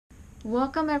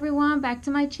Welcome everyone back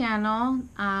to my channel.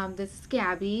 This is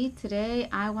Gabby. Today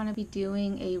I want to be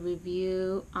doing a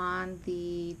review on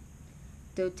the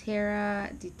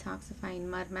doTERRA detoxifying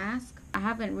mud mask. I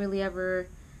haven't really ever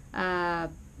done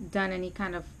any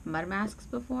kind of mud masks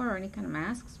before, or any kind of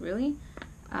masks really.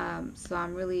 So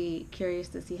I'm really curious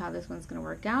to see how this one's going to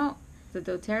work out. The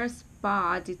doTERRA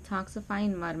SPA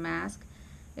detoxifying mud mask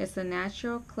is a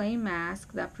natural clay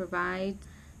mask that provides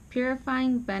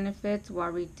purifying benefits while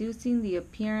reducing the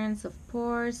appearance of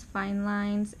pores, fine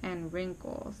lines, and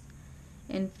wrinkles.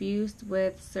 Infused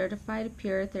with certified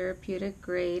pure therapeutic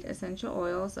grade essential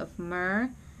oils of myrrh,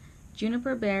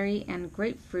 juniper berry, and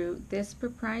grapefruit, this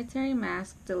proprietary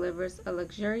mask delivers a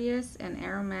luxurious and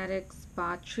aromatic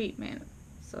spa treatment.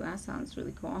 So that sounds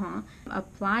really cool, huh?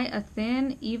 Apply a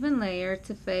thin, even layer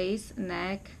to face,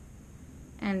 neck,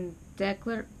 and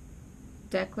décolletage.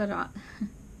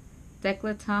 I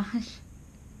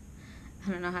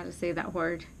don't know how to say that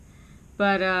word.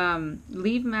 But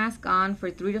leave mask on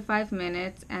for 3 to 5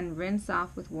 minutes and rinse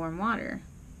off with warm water.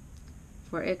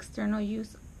 For external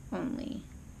use only.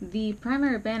 The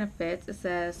primary benefits, it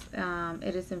says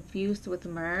it is infused with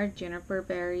myrrh, juniper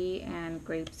berry, and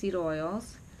grapeseed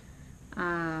oils,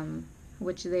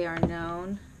 which they are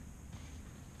known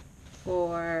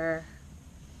for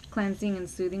cleansing and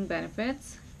soothing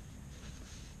benefits.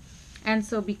 And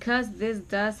so because this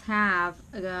does have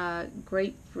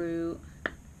grapefruit,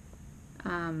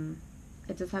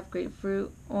 it does have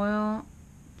grapefruit oil,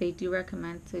 they do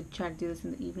recommend to try to do this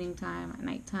in the evening time, at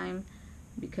night time,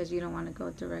 because you don't want to go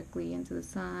directly into the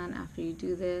sun after you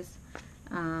do this,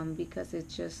 because it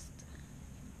just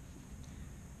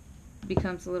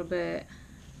becomes a little bit,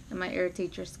 it might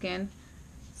irritate your skin.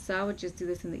 So I would just do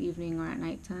this in the evening or at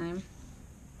night time.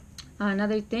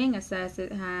 Another thing, it says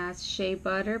it has shea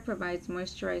butter, provides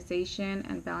moisturization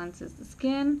and balances the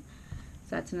skin.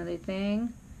 So that's another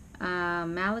thing.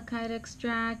 Malachite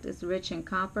extract is rich in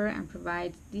copper and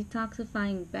provides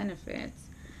detoxifying benefits.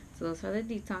 So those are the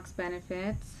detox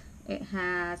benefits. It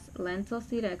has lentil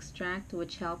seed extract,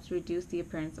 which helps reduce the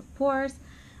appearance of pores,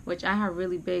 which I have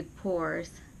really big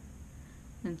pores.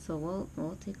 And so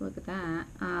we'll take a look at that.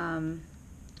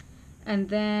 And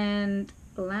then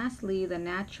lastly, the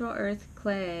natural earth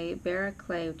clay, Barra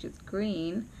clay, which is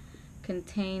green,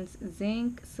 contains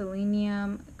zinc,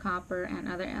 selenium, copper, and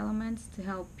other elements to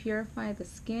help purify the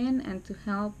skin and to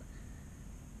help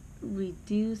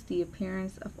reduce the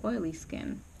appearance of oily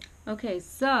skin. Okay,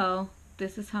 so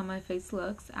this is how my face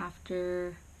looks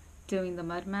after doing the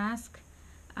mud mask.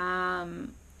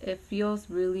 It feels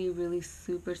really, really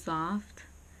super soft.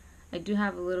 I do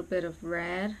have a little bit of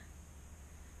red,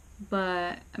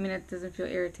 but I mean, it doesn't feel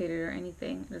irritated or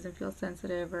anything. It doesn't feel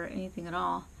sensitive or anything at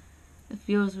all. It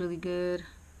feels really good. It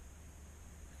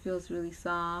feels really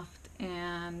soft,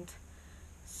 and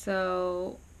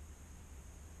so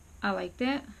I liked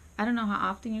it. I don't know how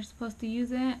often you're supposed to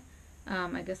use it.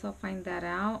 I guess I'll find that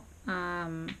out.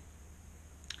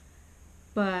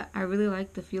 But I really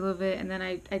like the feel of it. And then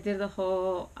I did the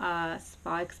whole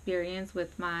spa experience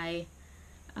with my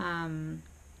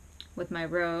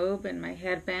robe and my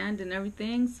headband and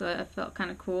everything, so it felt kind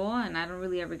of cool, and I don't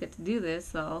really ever get to do this,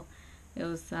 so it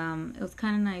was kind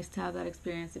of nice to have that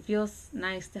experience. It feels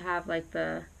nice to have like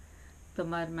the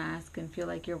mud mask and feel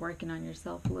like you're working on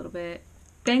yourself a little bit.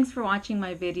 Thanks for watching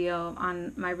my video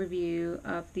on my review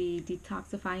of the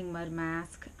detoxifying mud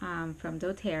mask from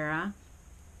doTERRA.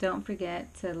 Don't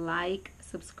forget to like,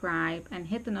 subscribe, and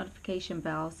hit the notification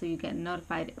bell so you get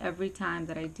notified every time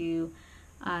that I do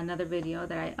another video,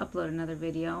 that I upload another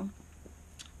video.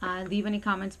 Leave any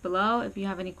comments below if you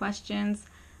have any questions,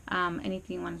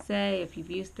 anything you want to say, if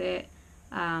you've used it,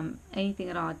 anything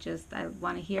at all. Just I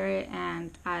want to hear it,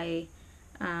 and I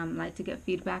like to get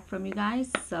feedback from you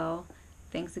guys. So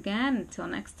thanks again, until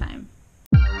next time.